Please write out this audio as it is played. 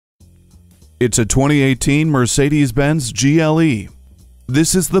It's a 2018 Mercedes-Benz GLE.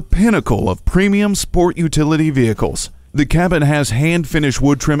 This is the pinnacle of premium sport utility vehicles. The cabin has hand-finished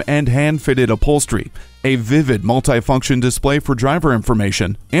wood trim and hand-fitted upholstery, a vivid multifunction display for driver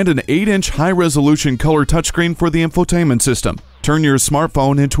information, and an 8-inch high-resolution color touchscreen for the infotainment system. Turn your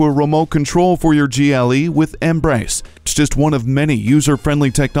smartphone into a remote control for your GLE with Embrace. It's just one of many user-friendly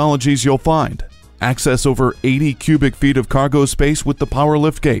technologies you'll find. Access over 80 cubic feet of cargo space with the power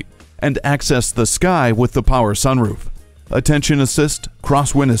liftgate, and access the sky with the power sunroof. Attention assist,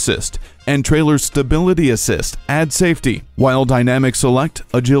 crosswind assist, and trailer stability assist add safety, while dynamic select,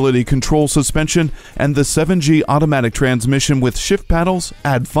 agility control suspension, and the 7G automatic transmission with shift paddles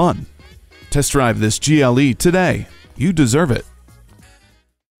add fun. Test drive this GLE today. You deserve it.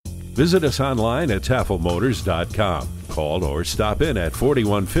 Visit us online at tafelmotors.com. Call or stop in at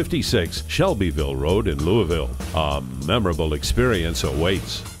 4156 Shelbyville Road in Louisville. A memorable experience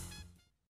awaits.